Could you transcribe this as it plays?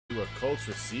Occults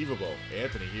Receivable.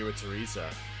 Anthony here with Theresa.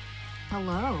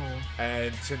 Hello.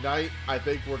 And tonight, I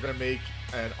think we're going to make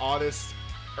an honest,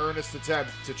 earnest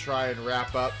attempt to try and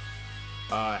wrap up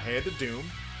Hand of Doom.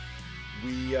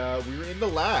 We were in the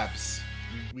labs.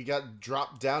 We got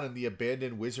dropped down in the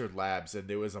abandoned wizard labs, and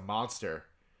there was a monster.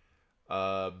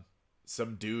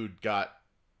 Some dude got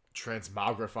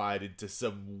transmogrified into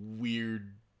some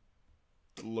weird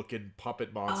looking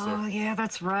puppet monster. Oh yeah,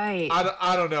 that's right.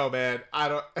 I don't know, man. I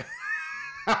don't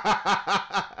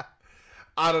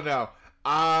I don't know.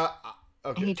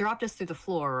 Okay. He dropped us through the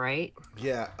floor, right?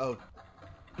 Yeah. Oh.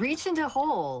 Reach into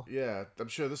hole. Yeah, I'm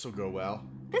sure this will go well.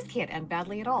 This can't end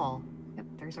badly at all. Yep,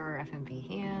 there's our FMB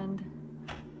hand.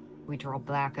 We draw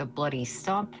back a bloody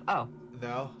stump. Oh.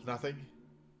 No, nothing.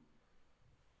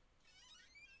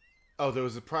 Oh, there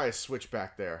was probably a switch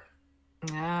back there.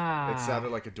 Ah. It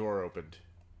sounded like a door opened.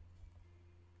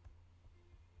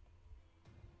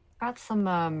 Got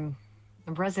some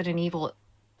Resident Evil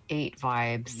 8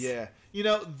 vibes. Yeah. You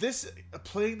know,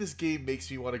 playing this game makes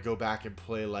me want to go back and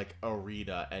play like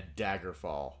Arena and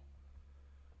Daggerfall.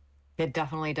 It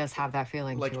definitely does have that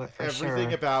feeling like, to it for everything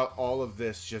sure. about all of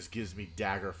this just gives me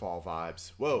Daggerfall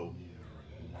vibes. Whoa.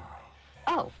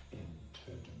 Oh.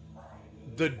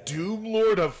 The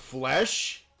Doomlord of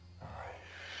Flesh?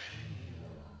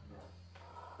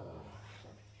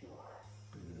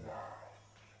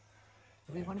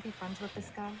 Do we want to be friends with this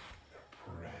guy?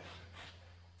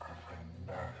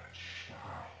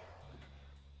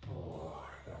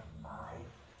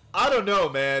 I don't know,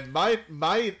 man.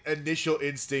 My initial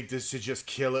instinct is to just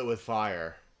kill it with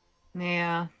fire.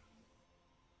 Yeah.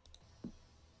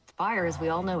 Fire, as we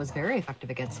all know, is very effective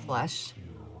against flesh.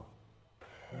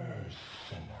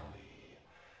 Personally,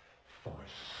 for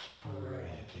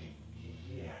spreading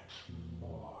yet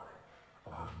more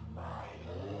of my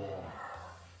love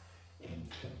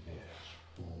into this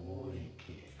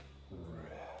wicked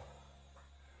realm.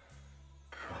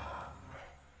 Come,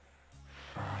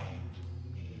 find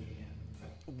me in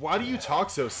the Why do you talk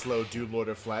so slow, Doomlord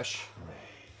of Flesh?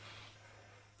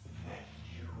 then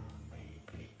you may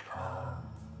become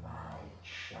my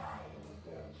child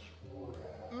as well.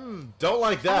 Don't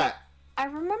like that. I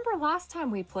remember last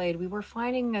time we played, we were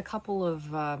finding a couple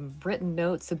of written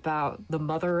notes about the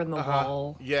mother in the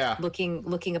wall. Yeah.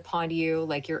 Looking upon you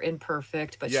like you're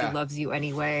imperfect, but Yeah. she loves you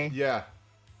anyway. Yeah.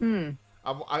 Hmm.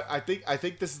 I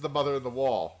think this is the mother in the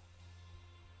wall.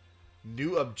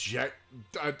 New objective.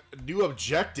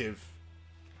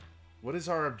 What is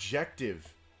our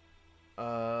objective?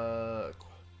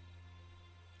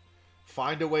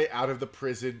 Find a way out of the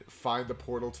prison. Find the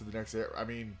portal to the next area. I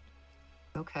mean,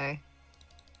 Okay.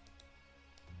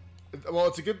 well,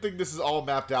 it's a good thing this is all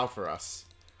mapped out for us.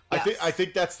 Yes. I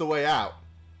think that's the way out.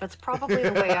 That's probably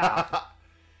the way out.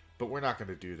 But we're not going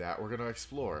to do that. We're going to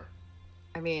explore.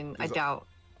 I mean, There's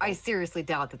I seriously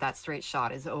doubt that that straight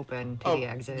shot is open to the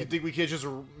exit. You think we could just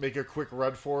make a quick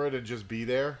run for it and just be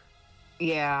there?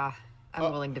 Yeah.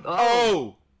 I'm willing to...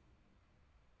 Oh!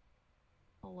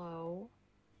 Hello?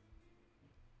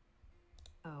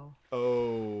 Oh.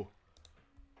 Oh.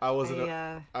 I wasn't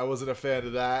a fan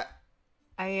of that.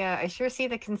 I sure see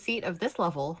the conceit of this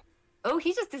level. Oh,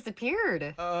 he just disappeared.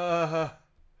 He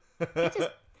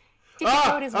just didn't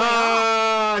go his way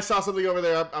out. I saw something over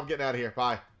there. I'm getting out of here.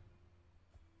 Bye.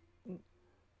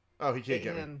 Oh, he can't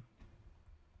get me.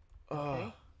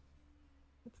 Okay.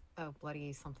 Oh,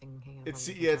 bloody something hanging on. It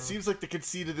seems like the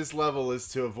conceit of this level is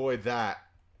to avoid that.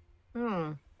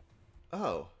 Hmm.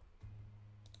 Oh.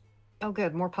 Oh,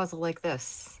 good. More puzzle like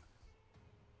this.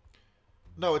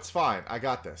 No, it's fine. I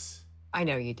got this. I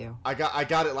know you do. I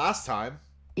got it last time.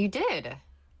 You did.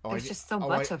 Oh, There's just so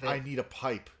much of it. I need a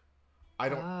pipe.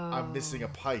 I'm missing a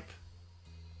pipe.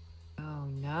 Oh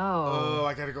no. Oh,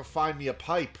 I gotta go find me a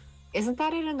pipe. Isn't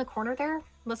that it in the corner there?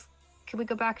 Can we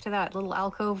go back to that little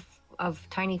alcove of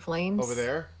tiny flames? Over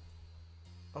there?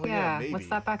 Oh yeah, maybe. What's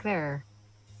that back there?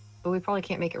 But we probably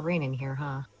can't make it rain in here,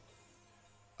 huh?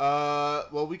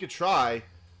 Well, we could try.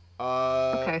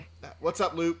 Okay. What's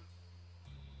up, Loop?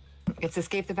 It's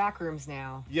escape the back rooms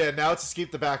now. Yeah, now it's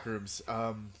escape the back rooms.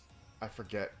 I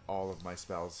forget all of my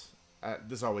spells.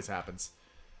 This always happens.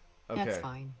 Okay. That's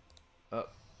fine. Okay,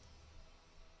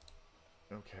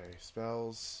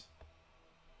 spells.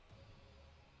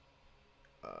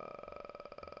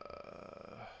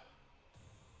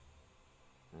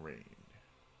 Rain.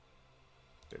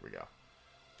 There we go.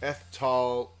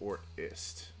 Ethtal or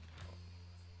Ist.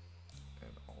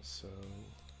 And also...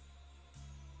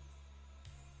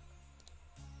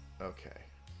 Okay.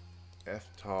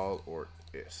 Ethtal or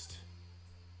Ist.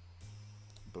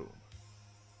 Boom.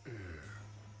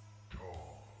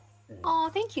 Oh,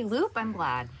 thank you, Loop. I'm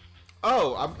glad.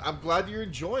 Oh, I'm glad you're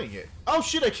enjoying it. Oh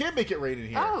shit, I can't make it rain in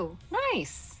here. Oh,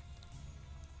 nice.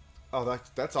 Oh,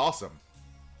 that's awesome.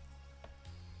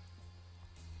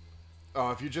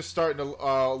 Oh, if you're just starting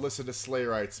to listen to Slay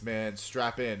Rights, man,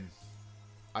 strap in.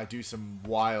 I do some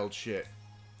wild shit.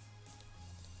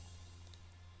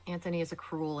 Anthony is a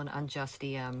cruel and unjust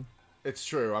DM. It's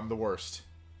true. I'm the worst.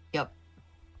 Yep.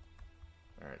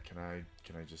 All right, can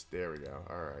I just... There we go.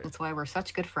 All right. That's why we're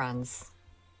such good friends.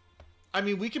 I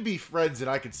mean, we can be friends and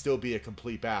I can still be a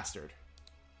complete bastard.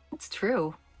 It's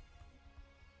true.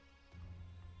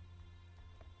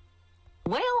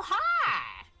 Well,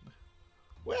 hi!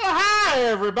 Well, hi,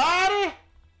 everybody!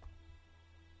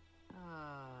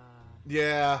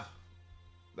 Yeah,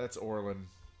 that's Orlin.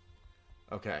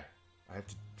 Okay, I have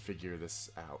to figure this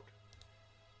out.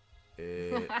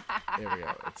 There we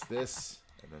go. It's this,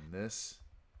 and then this.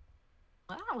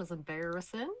 Well, that was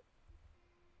embarrassing.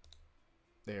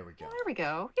 There we go. There we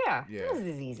go. Yeah, Yeah. this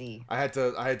is easy. I had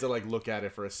to like look at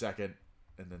it for a second,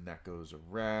 and then that goes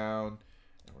around,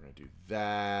 and we're gonna do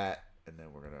that, and then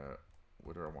we're gonna...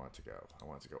 Where do I want it to go? I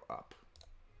want it to go up.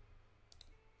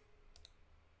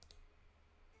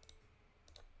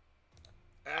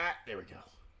 Ah, there we go.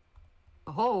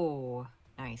 Oh,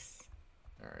 nice.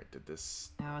 All right, did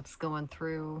this... Now it's going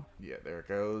through. Yeah, there it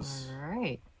goes. All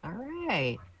right. All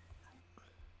right.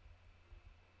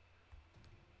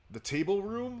 The table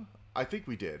room? I think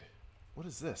we did. What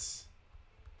is this?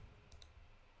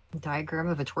 Diagram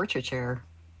of a torture chair.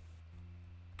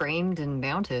 Framed and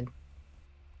mounted.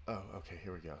 Oh, okay,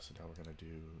 here we go. So now we're going to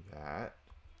do that.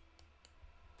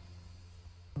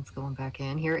 It's going back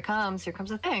in. Here it comes. Here comes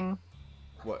the thing.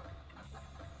 What?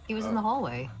 He was in the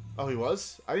hallway. Oh, he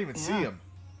was? I didn't even see Yeah. him.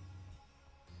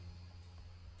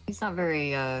 He's not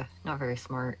very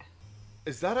smart.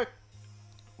 Is that a...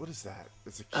 What is that?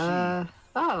 It's a key.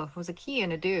 Oh, it was a key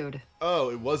and a dude. Oh,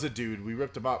 it was a dude. We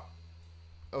ripped him up.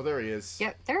 Oh, there he is.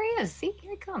 Yep, there he is. See,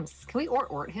 here he comes. Can we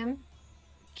ort him?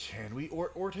 Can we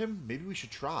ort him? Maybe we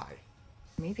should try.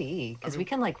 Maybe, because I mean- we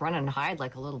can like run and hide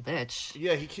like a little bitch.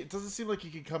 Yeah, it doesn't seem like he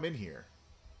can come in here.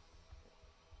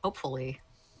 Hopefully.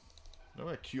 I'm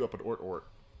going to queue up an ort.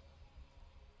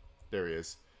 There he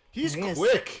is. He's There he is.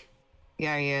 quick.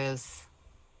 Yeah, he is.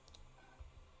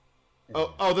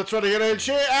 Oh, that's running in and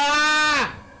shit.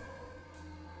 Ah!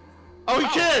 Oh, he I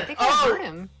can't. think I heard Oh,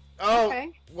 him. oh,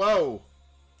 Okay. whoa.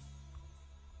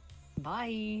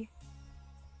 Bye.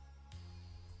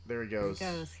 There he There goes. he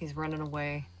goes. He's running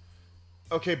away.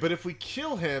 Okay, but if we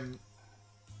kill him,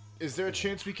 is there a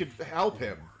chance we could help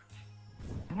him?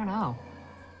 I don't know.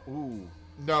 Ooh.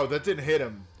 No, that didn't hit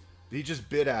him. He just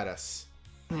bit at us.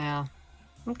 Yeah.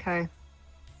 Okay.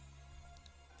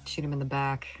 Shoot him in the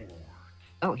back.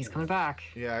 Oh, he's coming back.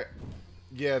 Yeah,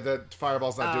 the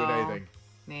fireball's not doing Oh. anything.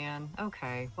 Man.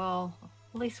 Okay. Well,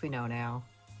 at least we know now.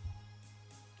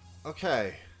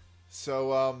 Okay,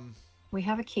 so, We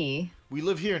have a key. we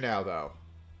live here now, though.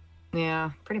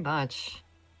 Yeah, pretty much.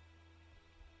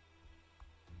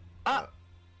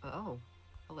 Oh.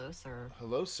 Hello, sir.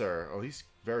 Hello, sir. Oh, he's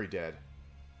very dead.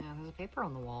 Yeah, there's a paper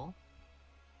on the wall.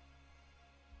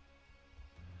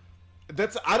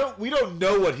 We don't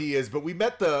know what he is, but we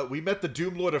met the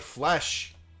Doomlord of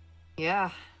Flesh. Yeah.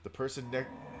 The person next...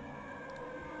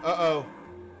 Uh-oh.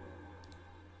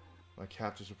 My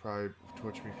captors will probably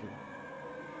torture me for...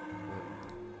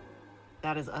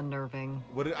 That is unnerving.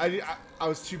 What did I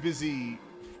was too busy...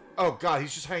 Oh, God,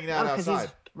 he's just hanging out Oh, because outside.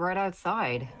 he's right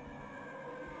outside.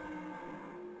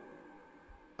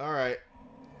 All right.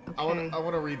 Okay. I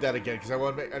want to read that again, because I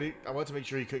want to make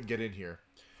sure he couldn't get in here.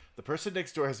 The person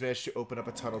next door has managed to open up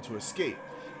a tunnel to escape.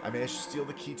 I managed to steal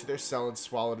the key to their cell and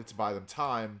swallowed it to buy them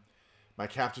time. My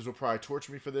captors will probably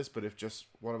torture me for this, but if just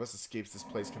one of us escapes, this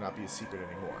place cannot be a secret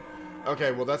anymore.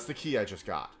 Okay, well, that's the key I just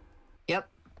got. Yep.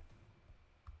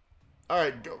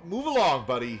 Alright, move along,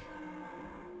 buddy.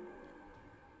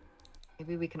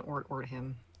 Maybe we can ort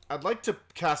him. I'd like to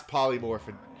cast Polymorph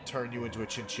and turn you into a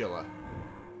chinchilla.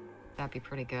 That'd be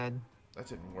pretty good. That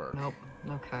didn't work. Nope.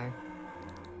 Okay.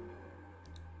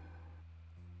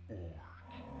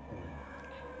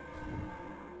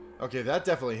 Okay, that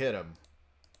definitely hit him.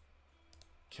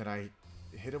 Can I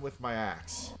hit him with my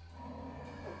axe?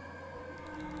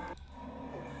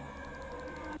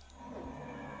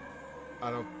 I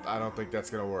don't think that's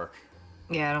gonna work.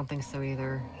 Yeah, I don't think so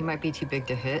either. He might be too big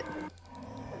to hit.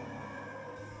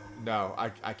 No, I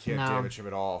can't No. damage him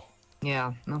at all.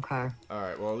 Yeah, okay.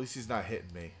 Alright, well, at least he's not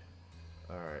hitting me.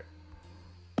 Alright.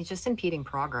 He's just impeding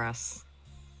progress.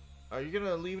 Are you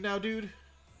gonna leave now, dude?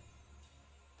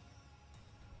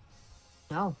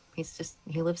 No, he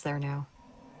lives there now.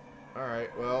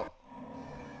 Alright, well.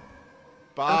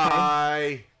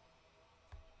 Bye!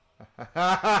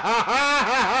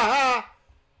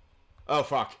 Oh,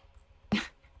 fuck.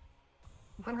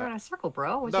 Went around in a circle,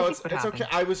 bro. What'd No, you it's think would happen? okay.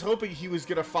 I was hoping he was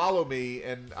gonna follow me,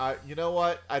 and you know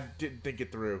what? I didn't think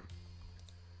it through.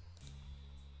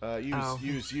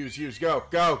 Use.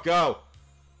 Go.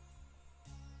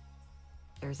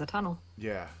 There's a tunnel.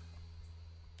 Yeah.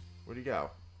 Where'd he go?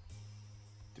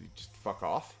 Did he just fuck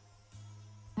off?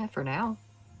 Yeah, for now.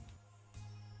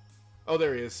 Oh,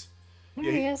 there he is.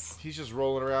 There he is. He's just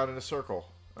rolling around in a circle.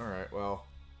 Alright, well.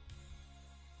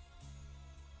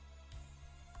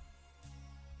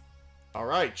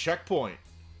 Alright, checkpoint.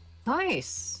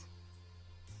 Nice.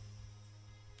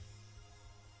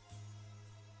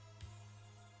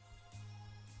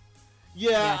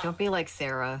 Yeah, don't be like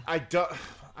Sarah. I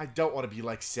don't want to be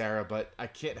like Sarah, but I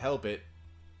can't help it.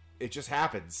 It just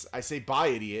happens. I say bye,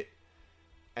 idiot,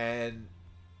 and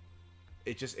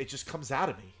it just comes out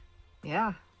of me.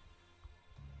 Yeah.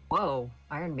 Whoa,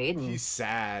 Iron Maiden. He's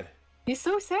sad. He's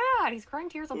so sad. He's crying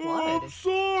tears of blood. I'm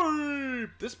sorry.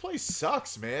 This place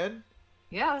sucks, man.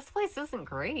 Yeah, this place isn't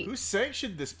great. Who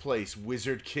sanctioned this place,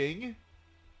 Wizard King?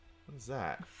 What is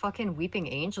that? Fucking weeping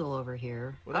angel over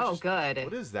here. Good.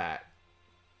 What is that?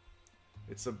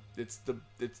 It's the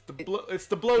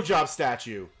blowjob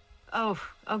statue. Oh,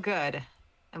 good.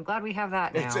 I'm glad we have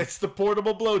that now. It's the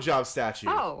portable blowjob statue.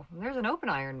 Oh, there's an open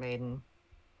Iron Maiden.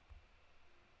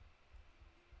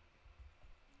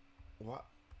 What?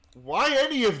 Why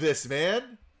any of this,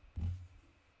 man?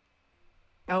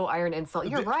 Oh, Iron Incel.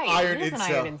 You're right. Iron It is an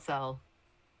Incel. Iron Incel.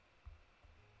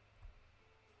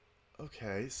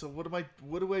 Okay, so what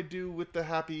do I do with the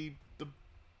happy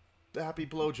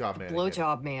blowjob man?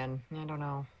 Blowjob man. I don't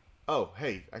know. Oh,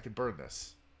 hey, I can burn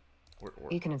this.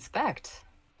 You can inspect.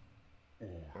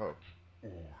 Oh.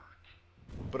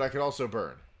 But I could also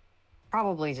burn.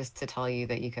 Probably just to tell you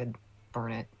that you could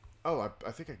burn it. Oh,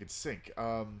 I think I could sink.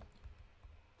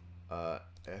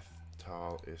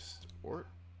 Ethtal ist Ort?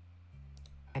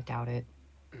 I doubt it.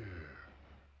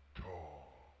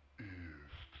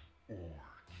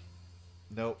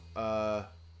 Nope.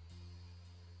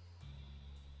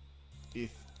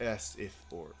 Ith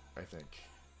Ort, I think.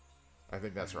 I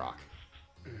think that's rock.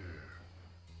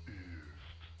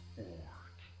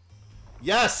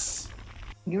 Yes!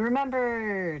 You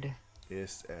remembered!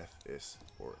 Ist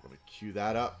Ort. Let me cue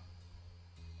that up.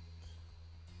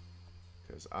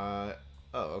 Because oh,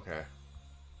 okay.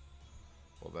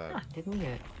 Well, then. Huh, didn't need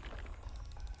it.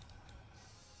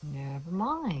 Never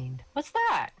mind. What's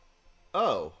that?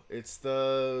 Oh, it's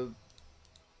the...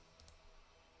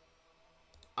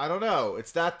 I don't know.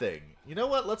 It's that thing. You know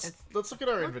what? Let's look at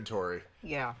our inventory.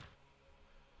 Yeah.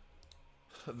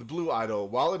 The blue idol.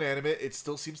 While inanimate, it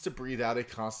still seems to breathe out a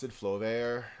constant flow of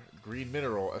air. Green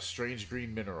mineral. A strange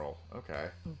green mineral. Okay.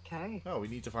 Okay. Oh, we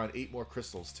need to find 8 more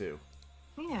crystals, too.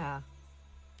 Yeah.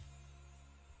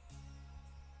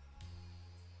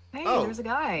 Hey, Oh, there's a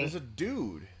guy. There's a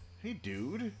dude. Hey,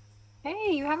 dude.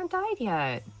 Hey, you haven't died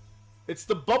yet. It's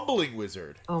the bumbling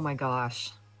wizard. Oh my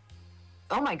gosh.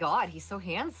 Oh my god, he's so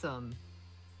handsome.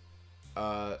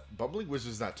 Bumbling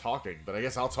wizard's not talking, but I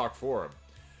guess I'll talk for him.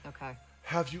 Okay.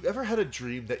 Have you ever had a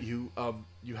dream that you want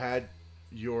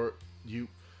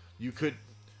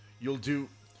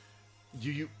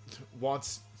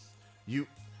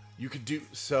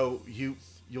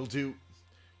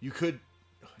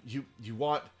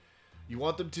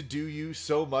them to do you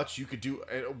so much you could do...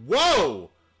 Whoa!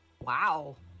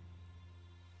 Wow.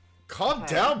 Calm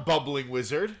down, bumbling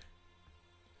wizard.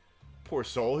 Poor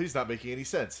soul, he's not making any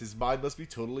sense. His mind must be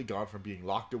totally gone from being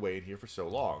locked away in here for so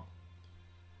long.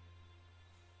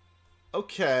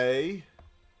 Okay.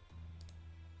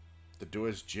 The door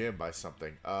is jammed by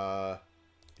something.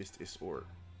 Ist Ort.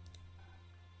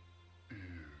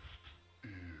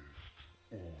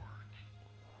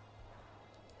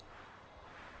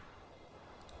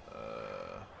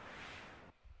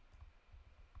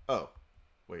 Oh.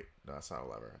 Wait, no, that's not a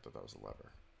lever. I thought that was a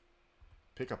lever.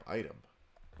 Pick up item.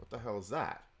 What the hell is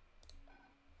that?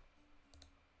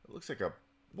 It looks like a...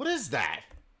 What is that?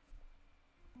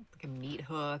 Like a meat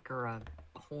hook or a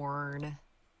horn.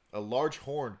 A large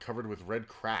horn covered with red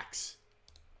cracks.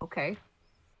 Okay.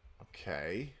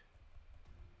 Okay.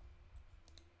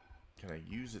 Can I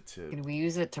use it to... Can we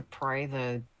use it to pry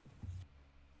the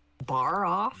bar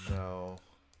off? No.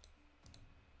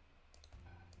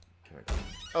 Can I...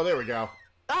 Oh, there we go.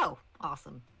 Oh,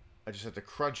 awesome. I just have to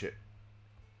crunch it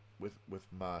with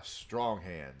my strong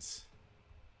hands.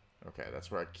 Okay,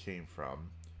 that's where I came from.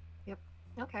 Yep.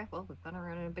 Okay, well, we've been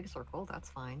around in a big circle. That's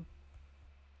fine.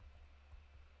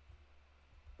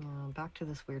 Back to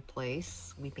this weird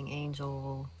place. Weeping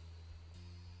Angel.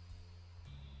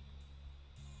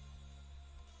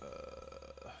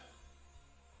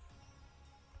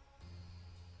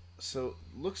 So,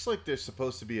 looks like there's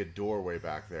supposed to be a doorway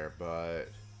back there, but...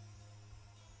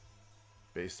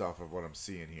 Based off of what I'm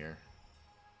seeing here.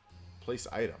 Place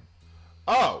item.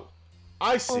 Oh!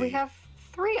 I see. Well, we have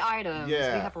 3 items.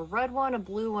 Yeah. We have a red one, a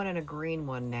blue one, and a green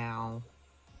one now.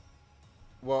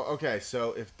 Well, okay,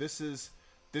 so if this is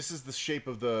the shape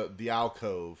of the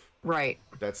alcove. Right.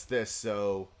 That's this,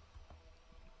 so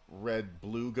red,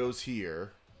 blue goes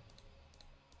here.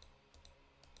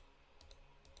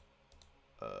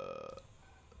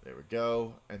 There we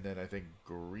go. And then I think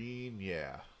green,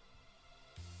 yeah.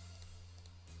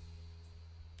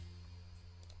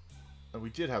 And we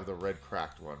did have the red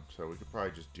cracked one, so we could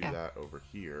probably just do that over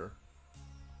here.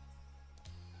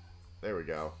 There we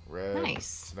go. Red.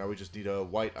 Nice. So now we just need a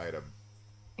white item.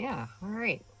 Yeah,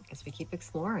 alright. Guess we keep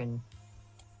exploring.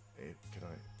 Hey, can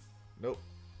I? Nope.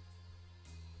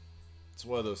 It's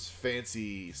one of those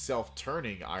fancy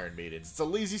self-turning Iron Maidens. It's a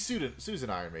lazy Susan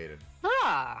Iron Maiden.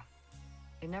 Ah!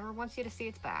 It never wants you to see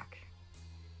its back.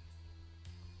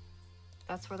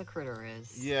 That's where the critter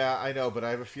is. Yeah, I know, but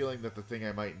I have a feeling that the thing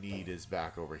I might need is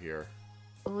back over here.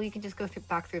 Well, you can just go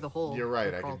back through the hole. You're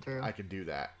right. I can do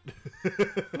that.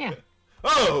 Yeah.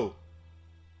 Oh!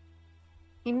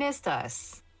 He missed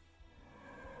us.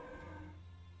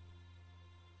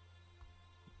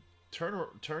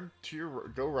 Turn to your...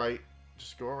 Go right.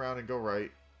 Just go around and go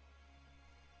right.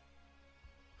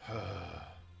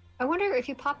 I wonder if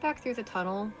you pop back through the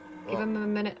tunnel, give him a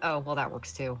minute. Oh, well, that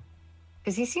works too.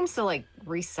 Because he seems to, like,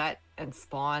 reset and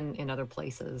spawn in other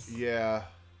places. Yeah.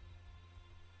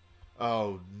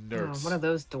 Oh, nerds. Oh, one of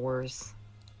those doors.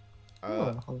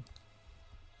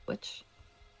 Which?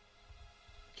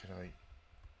 Can I...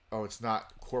 Oh, it's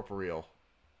not corporeal.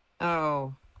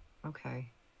 Oh,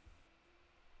 okay.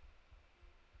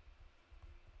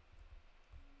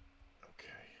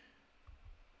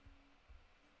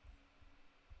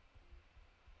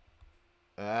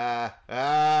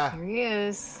 Here he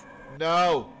is.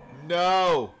 No!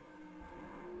 No!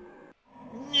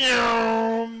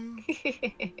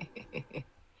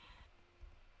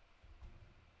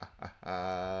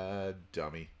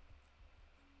 Dummy.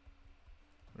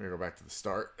 We're gonna go back to the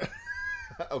start.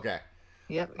 Okay.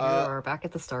 Yep, you are back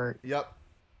at the start. Yep.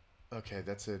 Okay,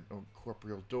 that's a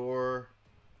corporeal door.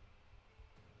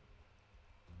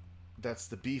 That's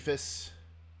the Beefus.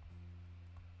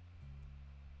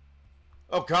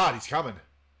 Oh God, he's coming.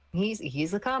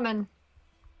 He's a coming.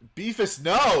 Beefus,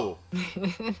 no!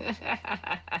 Beefus!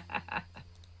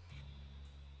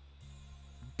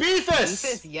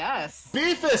 Beefus, yes.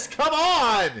 Beefus, come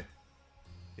on!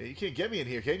 Yeah, you can't get me in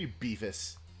here, can you,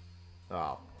 Beefus?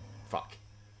 Oh, fuck.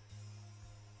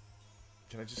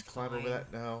 Can I just climb over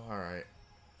that? No? Alright.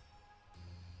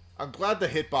 I'm glad the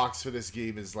hitbox for this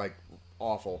game is, like,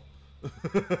 awful.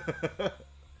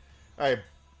 Alright.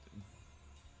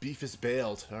 Beefus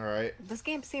bailed. Alright. This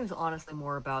game seems honestly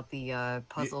more about the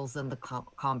puzzles than the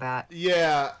combat.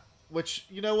 Yeah, which,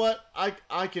 you know what? I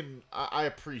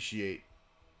appreciate.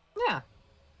 Yeah.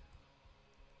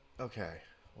 Okay.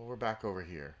 Well, we're back over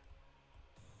here.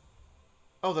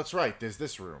 Oh, that's right. There's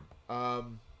this room.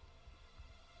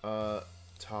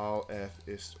 Tal F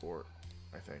ist or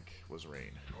I think was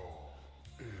rain.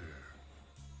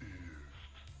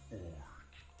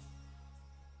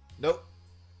 Nope.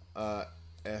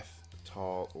 F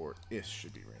tall or is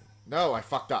should be rain. No, I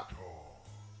fucked up.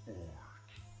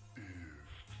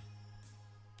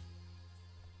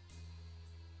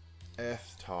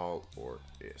 F tall or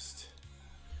ist.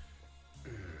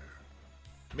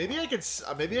 Maybe I could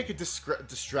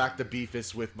distract the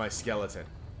Beefus with my skeleton.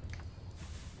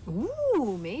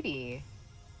 Ooh, maybe.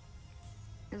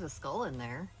 There's a skull in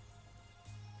there.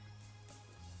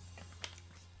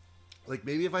 Like,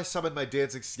 maybe if I summon my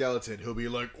dancing skeleton, he'll be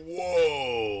like,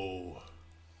 whoa!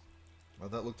 Well,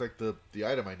 that looked like the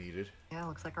item I needed. Yeah,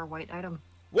 looks like our white item.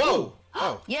 Whoa!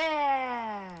 Oh.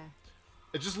 Yeah!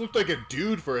 It just looked like a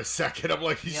dude for a second. I'm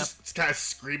like, he's just kind of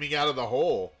screaming out of the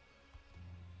hole.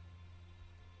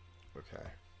 Okay.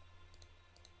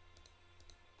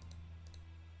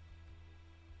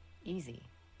 Easy.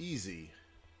 Easy.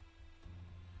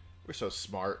 We're so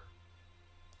smart.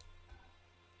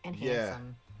 And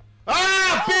handsome.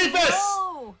 Ah! Beefus!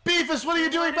 No! Beefus, what are you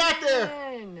doing back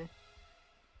there?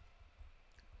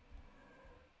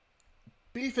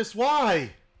 Beefus,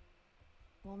 why?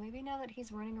 Well, maybe now that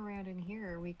he's running around in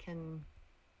here, we can...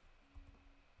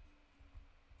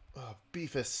 Oh,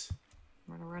 Beefus.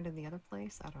 Run around in the other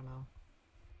place? I don't know.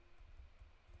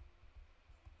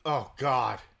 Oh,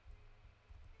 God.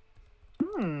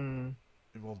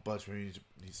 It won't budge. Maybe it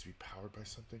needs to be powered by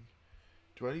something.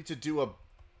 Do I need to do a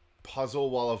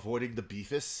puzzle while avoiding the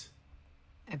Beefus?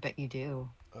 I bet you do.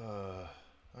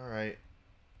 Alright.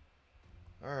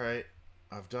 Alright.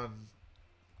 I've done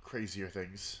crazier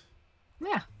things.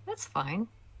 Yeah, that's fine.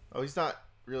 Oh, he's not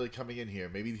really coming in here.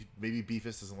 Maybe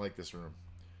Beefus doesn't like this room.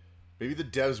 Maybe the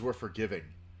devs were forgiving.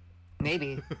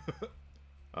 Maybe.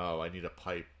 Oh, I need a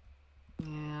pipe.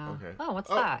 Yeah. Okay. Oh,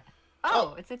 what's Oh. that?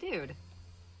 Oh, it's a dude.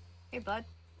 Hey, bud.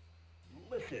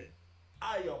 Listen,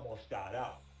 I almost got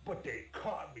out, but they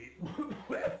caught me.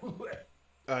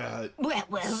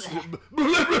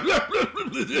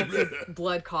 It's his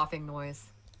blood coughing noise.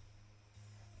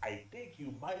 I think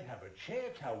you might have a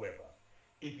chance, however,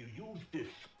 if you use this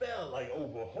spell I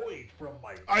overheard from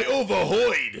my... I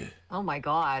overheard! Oh my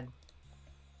god.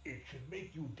 It should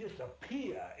make you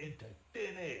disappear into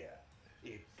thin air.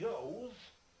 It goes...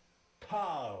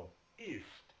 Tal ist,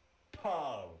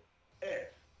 Tal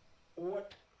est,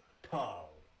 Ort Tal.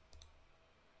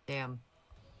 Damn.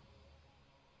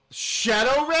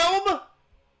 Shadow Realm?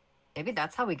 Maybe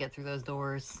that's how we get through those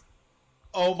doors.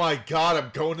 Oh my god, I'm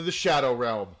going to the Shadow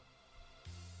Realm.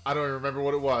 I don't even remember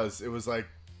what it was. It was like...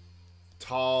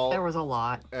 Tal... There was a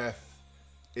lot. Eth...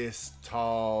 Is...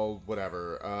 Tal...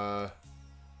 Whatever.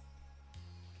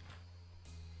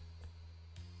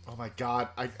 Oh my god,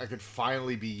 I could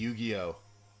finally be Yu-Gi-Oh!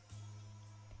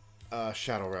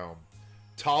 Shadow Realm.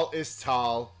 Tal is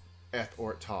Tal, Eth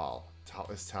or Tal. Tal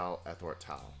is Tal, Eth or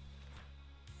Tal.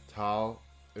 Tal...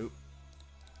 Oop.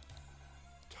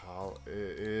 Tal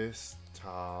is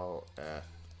Tal, Eth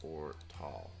or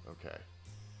Tal. Okay.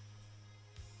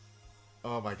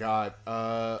 Oh my god.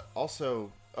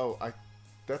 Also... Oh,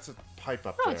 that's a pipe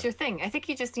up Oh, there. it's your thing. I think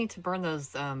you just need to burn those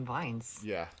vines.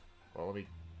 Yeah. Well, let me...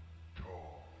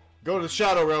 Go to the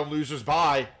Shadow Realm, losers.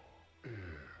 Bye.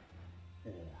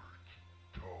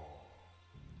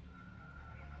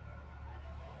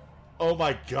 Oh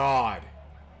my god.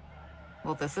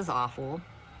 Well, this is awful.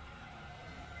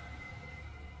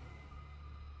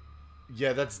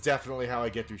 Yeah, that's definitely how I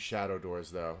get through shadow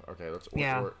doors, though. Okay, let's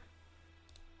order.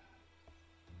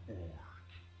 Yeah.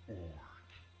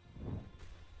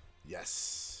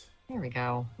 Yes. There we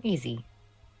go. Easy.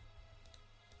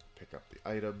 Pick up the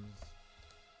item.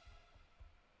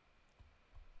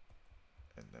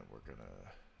 And then we're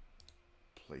gonna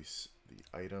place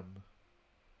the item.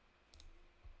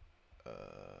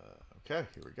 Okay,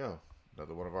 here we go.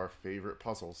 Another one of our favorite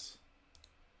puzzles.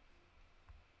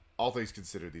 All things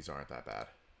considered, these aren't that bad.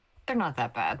 They're not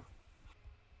that bad.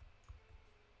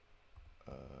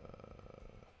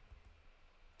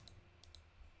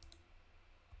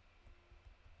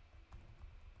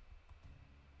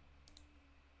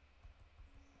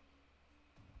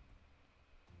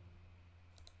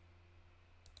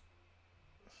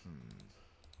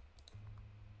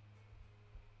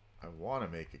 I want to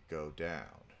make it go down.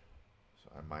 So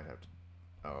I might have to...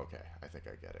 Oh, okay. I think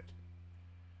I get it.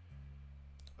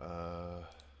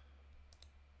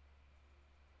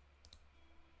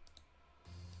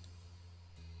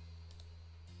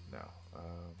 No.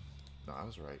 No, I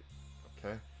was right.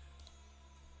 Okay.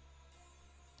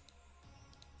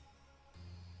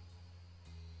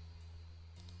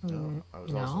 No, I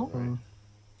was also right.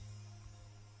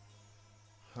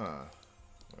 Huh.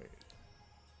 Wait.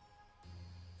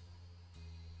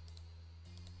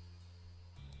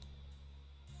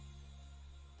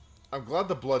 I'm glad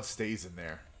the blood stays in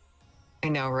there. I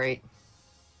know, right?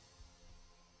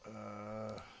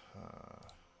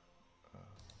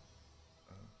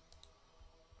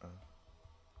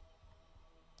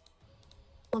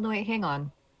 Well, no, wait, hang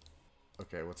on.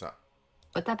 Okay, what's up?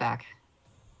 Put that back.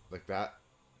 Like that?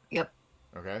 Yep.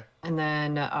 Okay. And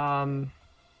then,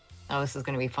 oh, this is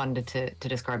going to be fun to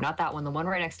describe. Not that one, the one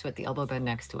right next to it, the elbow bend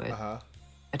next to it. Uh-huh.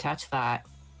 Attach that.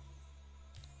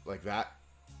 Like that?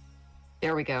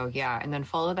 There we go, yeah. And then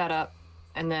follow that up.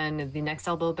 And then the next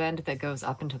elbow bend that goes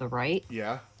up and to the right.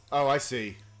 Yeah. Oh, I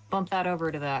see. Bump that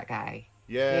over to that guy.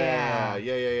 Yeah.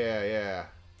 Yeah.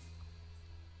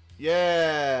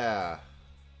 Yeah.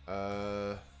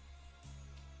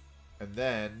 And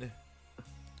then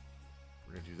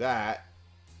we're gonna do that,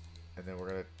 and then we're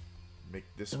gonna make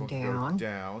this one go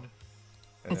down.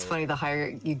 It's funny, the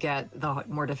higher you get, the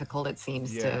more difficult it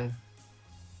seems to.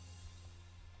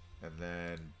 And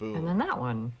then boom. And then that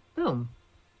one, boom.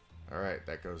 All right,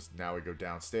 that goes. Now we go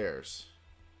downstairs.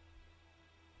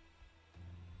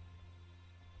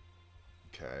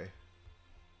 Okay.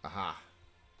 Aha.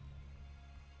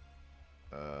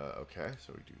 Okay,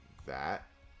 so we do that,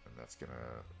 and that's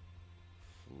gonna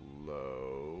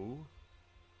flow.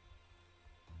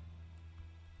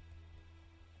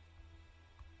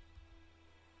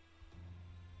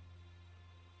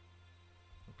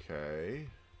 Okay.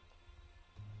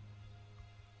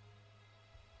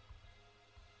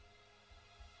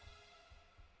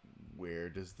 where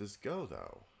does this go,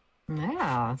 though?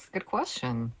 Yeah, that's a good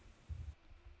question.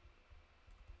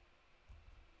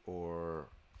 Or,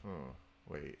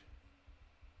 wait.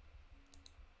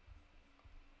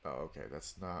 Oh, okay,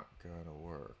 that's not gonna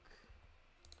work.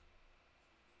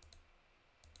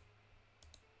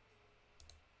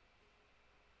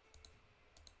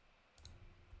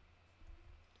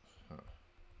 Huh.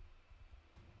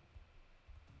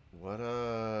 What,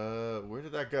 where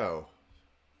did that go?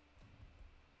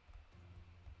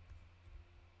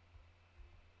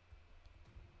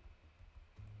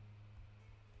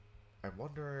 I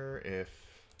wonder if...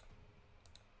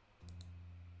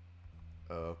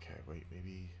 Okay, wait,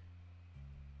 maybe...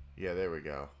 Yeah, there we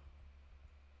go.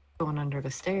 Going under the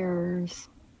stairs.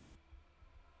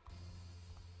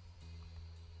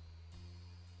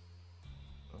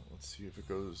 Oh, let's see if it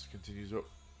continues up.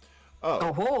 Oh.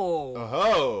 Oh-ho!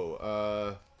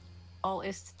 Oh-ho! All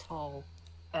ist tall.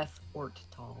 Eth ort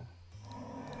tall.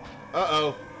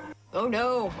 Uh-oh. Oh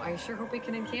no! I sure hope we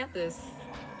can incant this.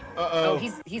 Uh-oh. Oh,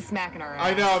 he's smacking our ass.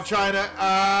 I know, I'm trying to...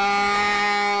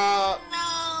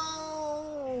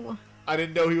 No! I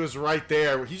didn't know he was right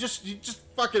there. He just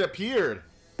fucking appeared.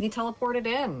 He teleported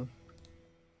in.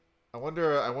 I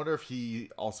wonder if he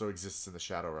also exists in the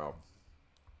Shadow Realm.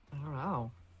 I don't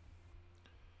know.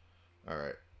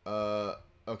 Alright.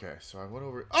 Okay, so I went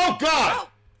over... Oh, God! Oh,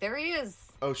 there he is.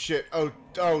 Oh, shit. Oh,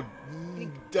 Over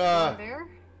duh. there?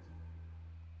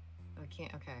 I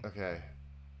can't, okay. Okay.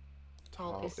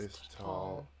 Tall is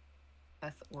tall.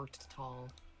 Eth ort tall.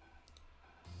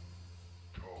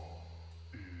 Tall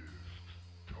is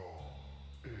tall.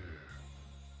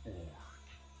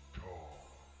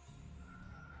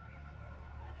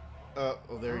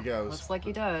 Well, there he goes. Looks like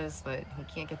he does, but he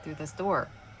can't get through this door.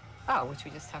 Oh, which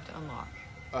we just have to unlock.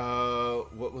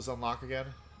 What was unlock again?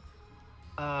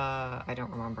 I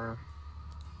don't remember.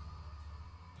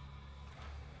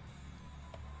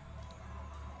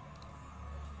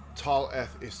 Tall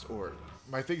Eth ist Ort.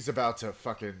 My thing's about to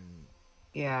fucking...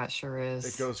 Yeah, it sure is.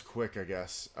 It goes quick, I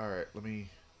guess. Alright, let me...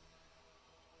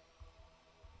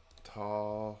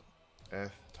 Tall...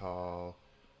 Eth... Tall...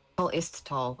 Tall ist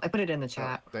tall. I put it in the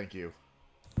chat. Oh, thank you.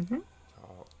 Mm-hmm.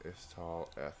 Tall is tall,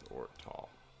 Eth Ort tall.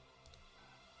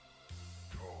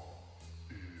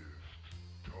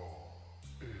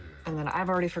 And then I've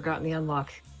already forgotten the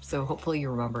unlock, so hopefully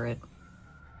you remember it.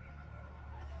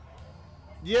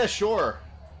 Yeah, sure.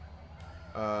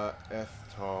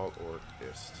 Eth tall Ort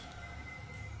ist.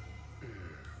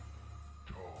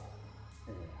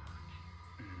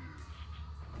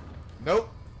 Nope.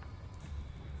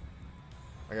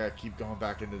 I gotta keep going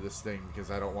back into this thing because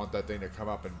I don't want that thing to come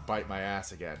up and bite my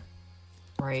ass again.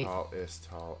 Right. Tall is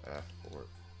tall, Eth Ort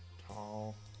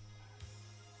tall.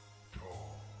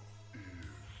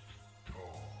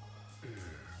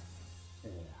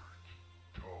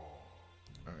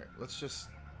 Alright, let's just...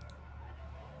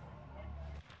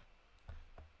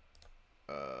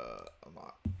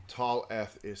 unlock. Tall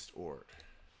Eth ist Ort.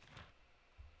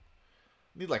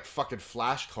 Need like fucking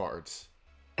flashcards.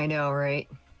 I know, right?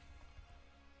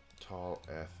 Tall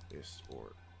Eth ist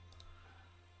Ort.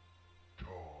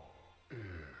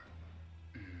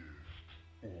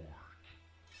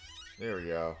 There we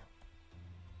go.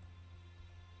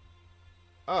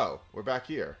 Oh, we're back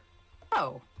here.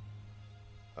 Oh.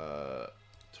 Tall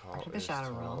After the is Shadow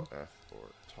tall, Realm. Eth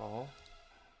Ort tall.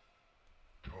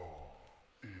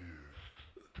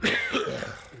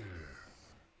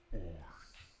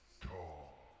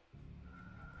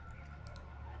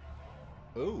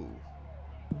 Ooh.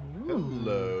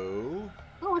 Hello.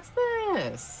 Oh, what's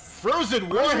this? Frozen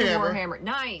Frozen Warhammer. Warhammer.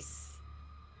 Nice.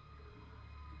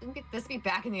 Didn't this be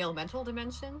back in the elemental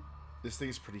dimension? This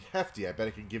thing's pretty hefty. I bet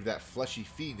I can give that fleshy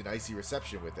fiend an icy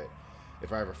reception with it.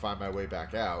 If I ever find my way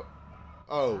back out.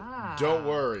 Oh, don't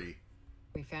worry.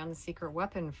 We found the secret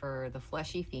weapon for the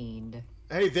fleshy fiend.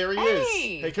 Hey, there he is.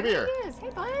 Hey, come here. He is. Hey,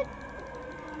 bud.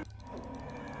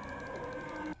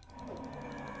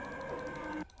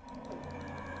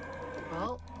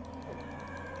 Well,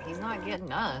 he's not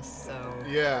getting us, so...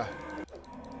 Yeah.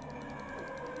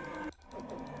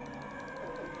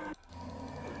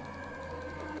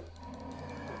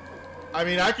 I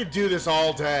mean, I could do this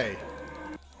all day.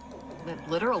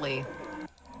 Literally.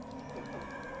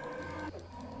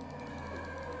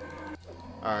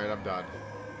 Alright, I'm done.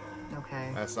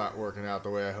 Okay. That's not working out the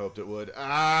way I hoped it would.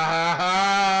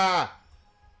 Ah!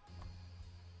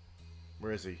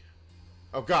 Where is he?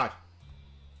 Oh, God.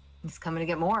 He's coming to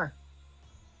get more.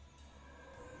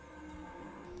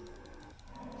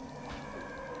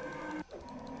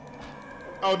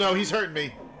 Oh, no, he's hurting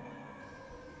me.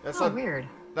 That's Oh, not weird.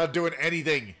 not doing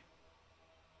anything.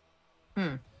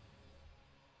 Hmm.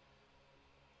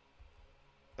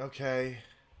 Okay.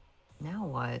 Now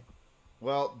what?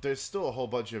 Well, there's still a whole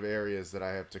bunch of areas that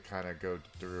I have to kind of go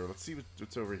through. Let's see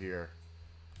what's over here.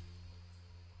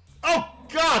 Oh,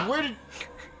 God! Where did...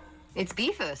 It's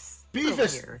Beefus.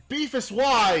 Beefus,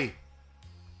 why?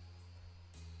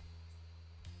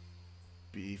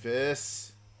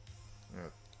 Beefus.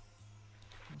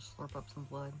 Slurp up some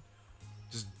blood.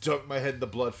 Just dunk my head in the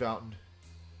blood fountain.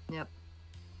 Yep.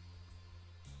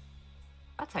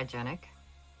 That's hygienic.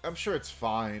 I'm sure it's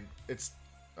fine. It's...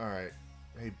 Alright.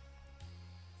 Hey...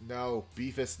 No.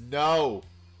 Beefus, no!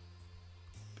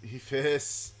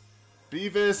 Beefus.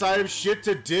 Beefus, I have shit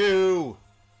to do!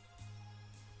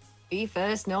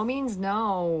 Beefus, no means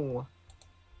no.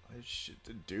 I have shit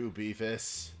to do,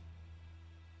 Beefus.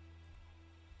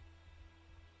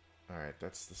 Alright,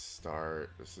 that's the start.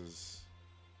 This is...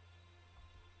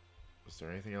 Is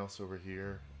there anything else over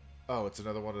here? Oh, it's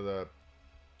another one of the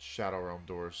Shadow Realm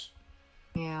doors.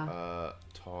 Yeah.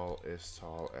 Tall is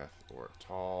tall, F or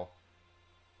tall.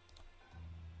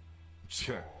 I'm just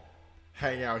gonna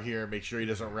hang out here and make sure he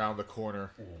doesn't round the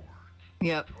corner.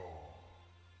 Yep.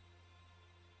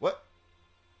 What?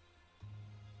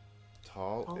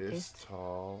 Tall is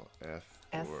tall, F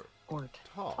or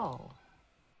tall.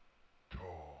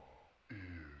 Tall is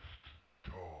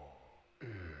tall, F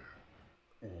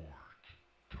or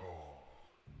tall.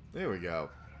 There we go.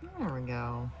 There we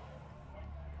go.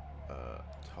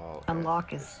 Tall.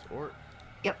 Unlock F is. or.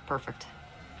 Yep, perfect.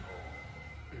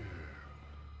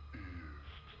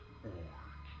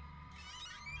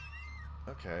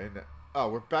 Okay. Oh,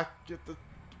 we're back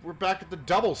at the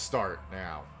double start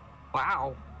now.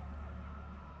 Wow.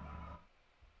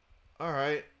 All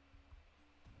right.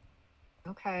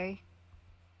 Okay.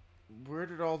 Where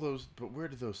did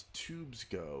those tubes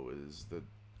go? Is the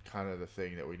kind of the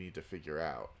thing that we need to figure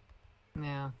out.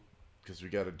 Yeah. Because we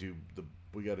got to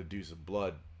do some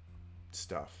blood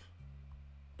stuff.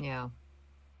 Yeah.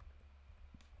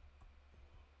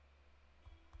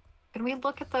 Can we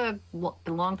look at the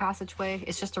long passageway?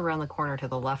 It's just around the corner to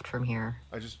the left from here.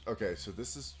 Okay, so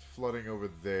this is flooding over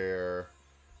there.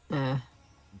 Eh.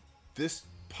 This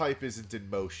pipe isn't in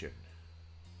motion.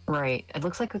 Right. It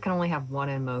looks like we can only have one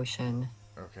in motion.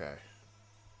 Okay.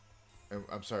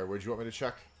 I'm sorry, where'd you want me to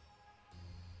check?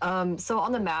 So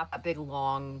on the map, that big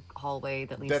long hallway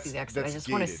that leads to the exit, I just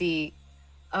want to see.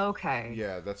 Okay.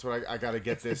 Yeah, that's what I gotta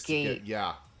get It's this. the gate.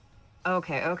 Yeah.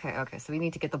 Okay. So we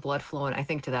need to get the blood flowing, I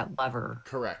think, to that lever.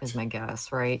 Correct. Is my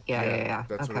guess, right? Yeah.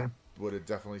 That's okay. what it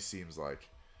definitely seems like.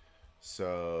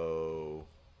 So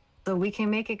we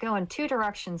can make it go in two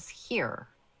directions here.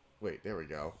 Wait, there we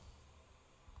go.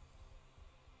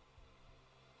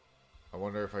 I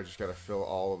wonder if I just gotta fill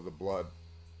all of the blood,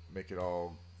 make it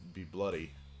all be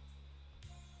bloody.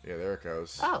 Yeah, there it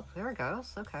goes. Oh, there it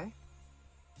goes. Okay.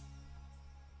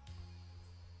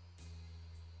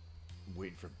 I'm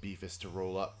waiting for Beefus to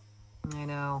roll up. I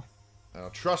know. I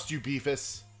don't trust you,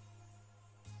 Beefus.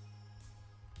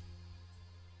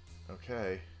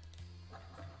 Okay.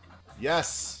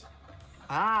 Yes.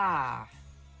 Ah.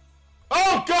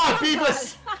 Oh God,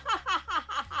 Beefus!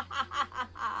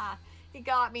 He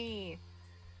got me.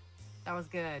 That was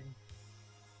good.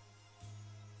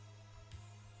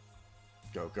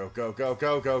 Go, go, go, go,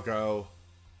 go, go, go.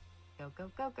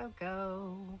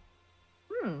 Go.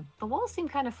 The walls seem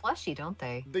kind of fleshy, don't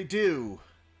they? They do.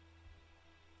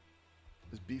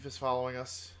 Is Beefus following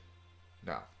us?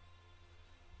 No.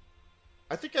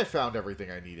 I think I found everything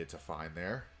I needed to find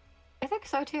there. I think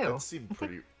so too. That seemed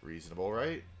pretty reasonable,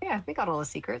 right? Yeah, we got all the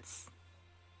secrets.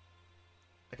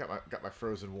 I got my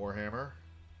frozen warhammer.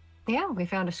 Yeah, we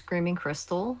found a screaming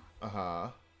crystal. Uh-huh.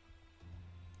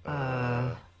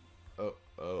 Oh.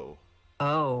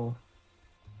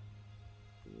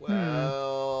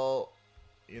 Well,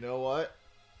 you know what?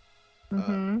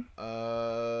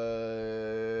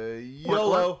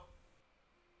 YOLO.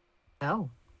 Oh.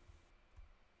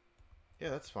 Yeah,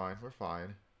 that's fine. We're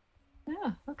fine.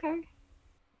 Yeah, okay.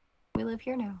 We live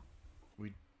here now.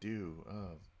 We do.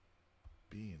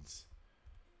 Beans.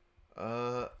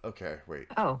 Okay, wait.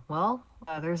 Oh, well,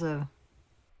 there's a...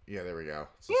 Yeah, there we go.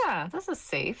 Yeah, this is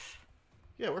safe.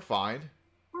 Yeah, we're fine.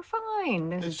 We're fine.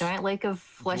 There's a giant lake of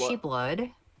fleshy blood.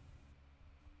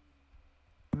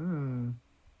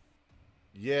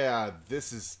 Yeah,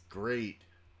 this is great.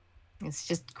 It's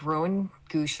just growing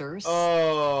gooshers.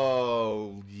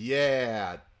 Oh,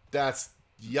 yeah. That's...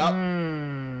 Yup.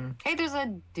 Hey, there's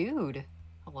a dude.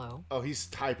 Hello. Oh, he's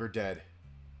hyper dead.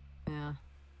 Yeah.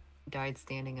 Died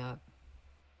standing up.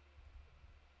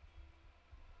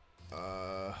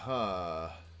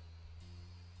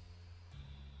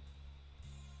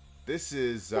 This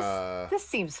is, This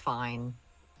seems fine.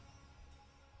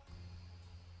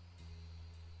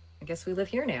 guess we live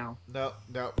here now. No,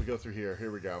 we go through here.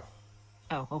 Here we go.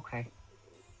 Oh, okay.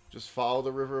 Just follow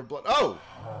the river of blood. Oh!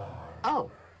 Oh,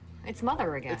 it's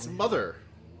Mother again. It's Mother.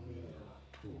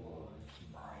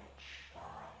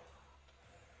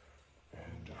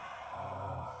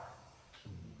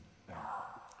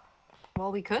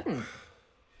 Well, we couldn't.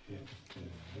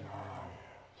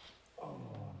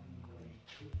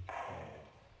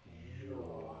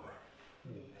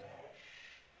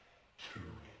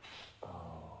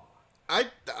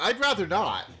 I'd rather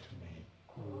not.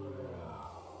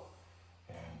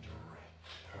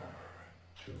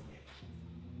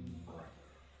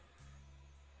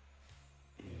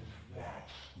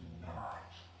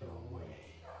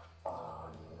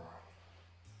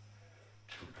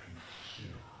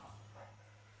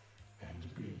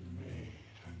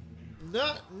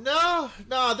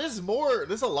 No, there's more.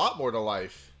 There's a lot more to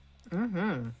life.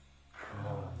 Mm-hmm.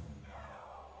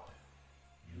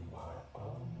 You are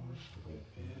almost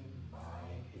within my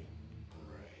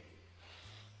embrace.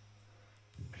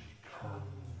 Become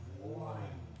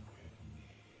one with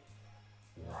me,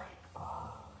 like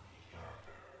all the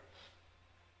others,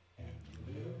 and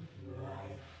live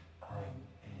life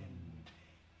unending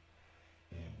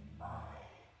in my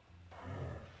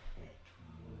perfect rest.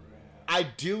 I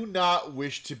do not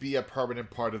wish to be a permanent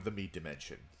part of the meat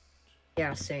dimension.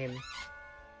 Yeah, same.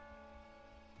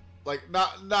 Like,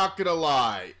 not gonna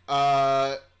lie.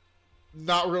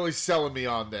 Not really selling me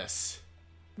on this.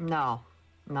 No.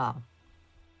 Alright,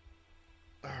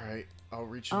 I'll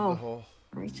reach into the hole.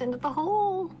 Reach into the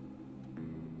hole.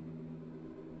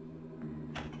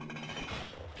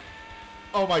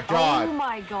 Oh my god. Oh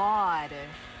my god.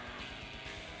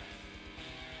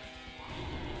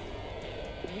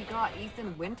 We got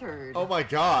Ethan wintered. Oh my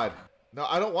god. No,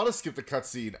 I don't want to skip the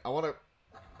cutscene. I want to...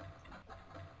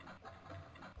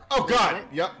 Oh god!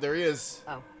 What? Yep, there he is.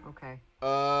 Oh, okay.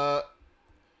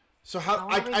 So how...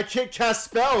 I can't cast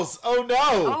spells! Oh no!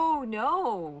 Oh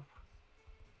no!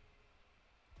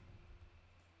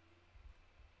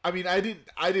 I mean, I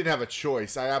didn't have a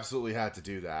choice. I absolutely had to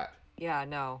do that. Yeah,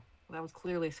 no. That was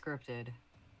clearly scripted.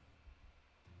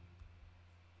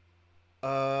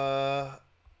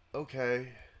 Okay.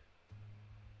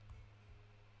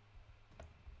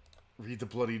 Read the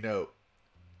bloody note.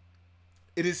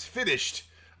 It is finished.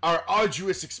 Our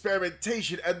arduous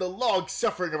experimentation and the long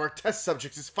suffering of our test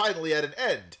subjects is finally at an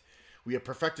end. We have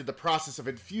perfected the process of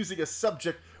infusing a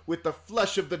subject with the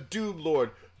flesh of the Doomlord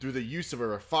through the use of a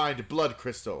refined blood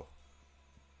crystal.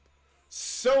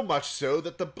 So much so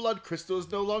that the blood crystal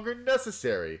is no longer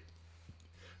necessary.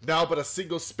 Now but a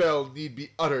single spell need be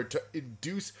uttered to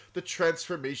induce the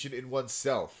transformation in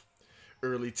oneself.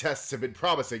 Early tests have been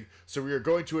promising, so we are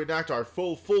going to enact our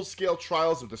full-scale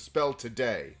trials of the spell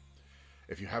today.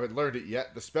 If you haven't learned it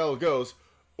yet, the spell goes,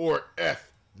 or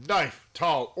eth, knife,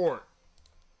 tal, or.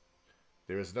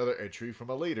 There is another entry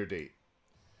from a later date.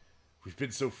 We've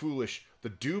been so foolish. The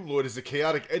Doomlord is a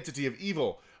chaotic entity of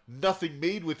evil. Nothing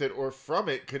made with it or from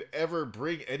it could ever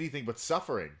bring anything but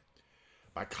suffering.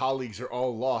 My colleagues are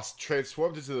all lost,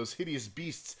 transformed into those hideous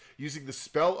beasts using the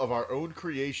spell of our own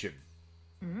creation.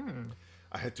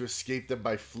 I had to escape them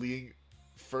by fleeing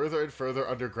further and further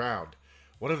underground.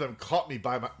 One of them caught me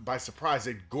by surprise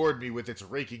and gored me with its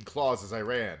raking claws as I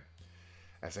ran.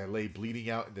 As I lay bleeding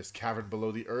out in this cavern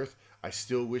below the earth, I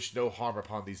still wished no harm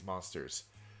upon these monsters.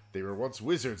 They were once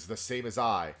wizards the same as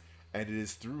I, and it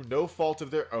is through no fault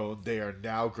of their own they are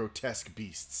now grotesque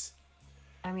beasts.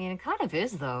 I mean, it kind of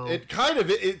is, though.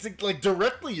 It's like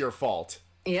directly your fault.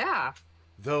 Yeah.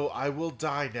 Though I will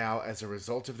die now as a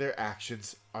result of their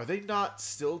actions, are they not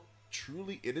still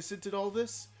truly innocent in all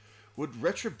this? Would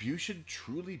retribution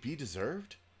truly be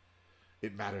deserved?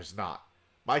 It matters not.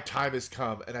 My time has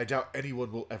come, and I doubt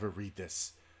anyone will ever read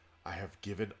this. I have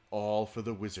given all for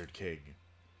the Wizard King.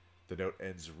 The note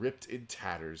ends ripped in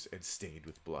tatters and stained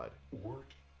with blood.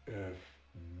 Ort F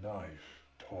knife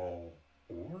tall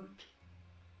Ort?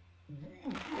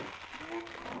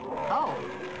 Oh.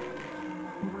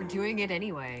 We're doing it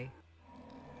anyway.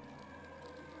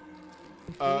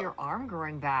 Feel your arm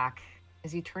growing back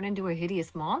as you turn into a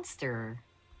hideous monster.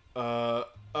 Well,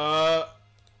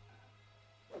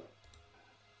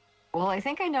 I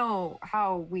think I know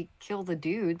how we kill the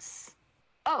dudes.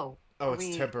 Oh. Oh,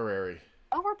 it's temporary.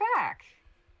 Oh, we're back.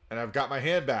 And I've got my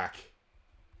hand back.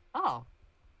 Oh.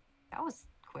 That was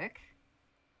quick.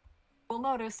 We'll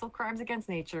notice. Still crimes against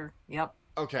nature. Yep.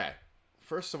 Okay.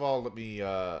 First of all, let me,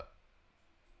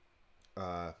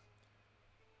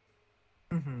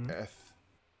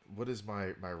 what is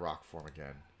my rock form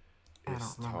again? I don't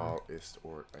Ist, remember. tall, ist,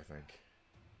 ort, I think.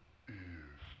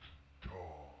 Ist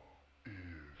tall, ist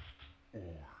Ort.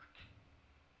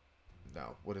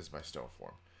 No, what is my stone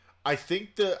form? I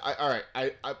think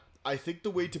I think the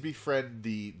way to befriend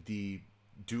the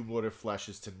Doomlord of Flesh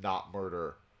is to not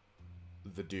murder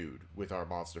the dude with our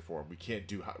monster form. We can't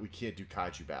do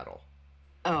kaiju battle.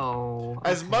 Oh. Okay.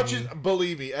 As much as,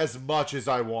 believe me, as much as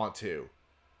I want to.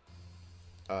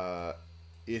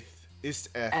 Ist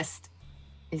F.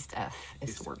 Ist F.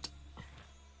 Ist word.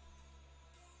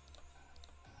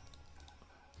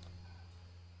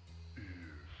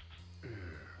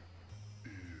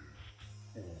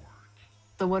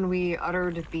 So when we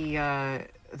uttered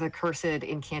the cursed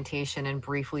incantation and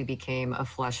briefly became a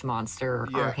flesh monster,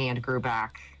 Yeah. our hand grew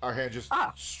back. Our hand just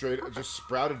just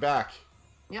sprouted back.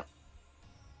 Yep.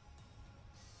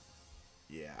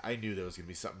 Yeah, I knew there was gonna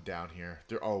be something down here.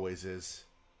 There always is.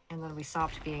 And then we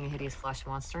stopped being a hideous flesh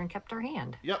monster and kept our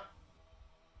hand. Yep.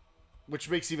 Which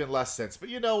makes even less sense. But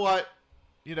you know what?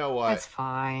 You know what? It's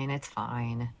fine. It's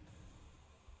fine.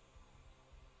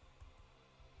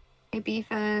 Hey,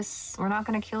 Beefus, we're not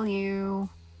gonna kill you.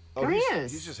 Oh, There he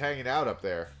is. He's just hanging out up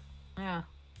there. Yeah.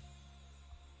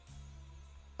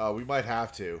 We might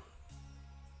have to.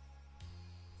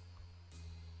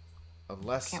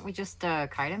 Unless... Can't we just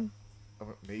kite him?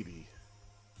 Maybe.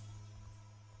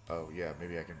 Oh, yeah,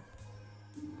 maybe I can...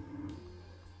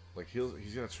 Like,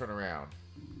 he's gonna turn around.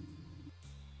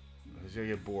 He's gonna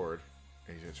get bored.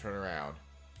 And he's gonna turn around.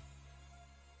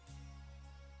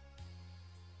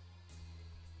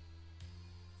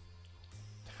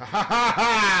 Ha ha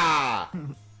ha ha!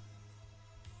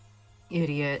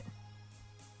 Idiot.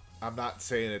 I'm not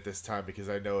saying it this time because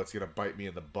I know it's gonna bite me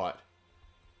in the butt.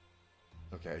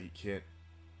 Okay, he can't...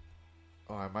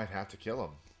 Oh, I might have to kill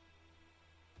him.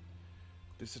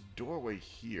 There's a doorway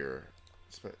here.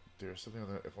 There's something on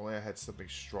the... If only I had something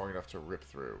strong enough to rip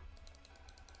through.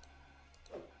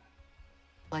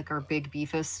 Like our big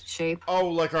Beefus shape? Oh,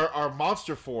 like our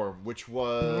monster form, which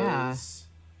was... Yeah.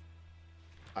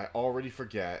 I already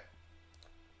forget.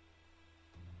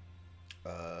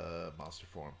 Monster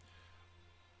form.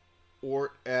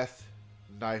 Ort eth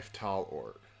knife tal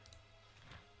ort.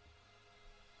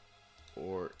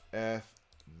 Ort eth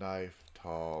knife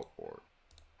tal ort.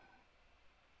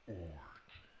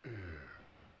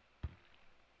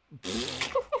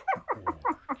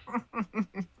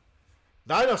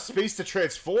 Not enough space to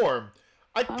transform.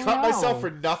 I cut myself for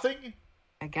nothing?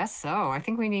 I guess so. I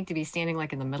think we need to be standing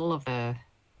like in the middle of the...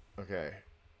 Okay.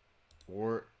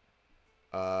 Ort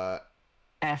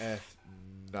F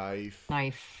knife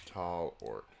tal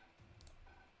ort.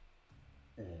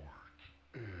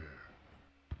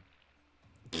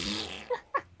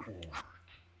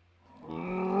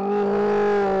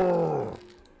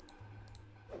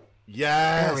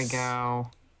 Yes. There we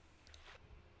go.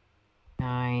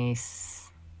 Nice.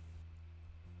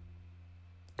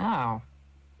 Oh.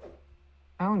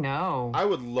 Oh no. I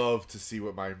would love to see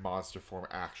what my monster form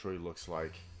actually looks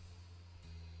like.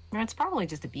 It's probably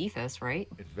just a Beefus, right?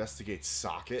 Investigate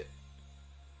socket.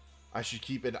 I should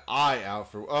keep an eye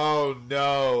out for... Oh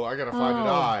no, I gotta find an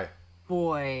eye.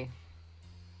 Boy.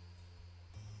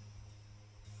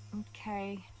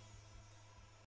 Okay.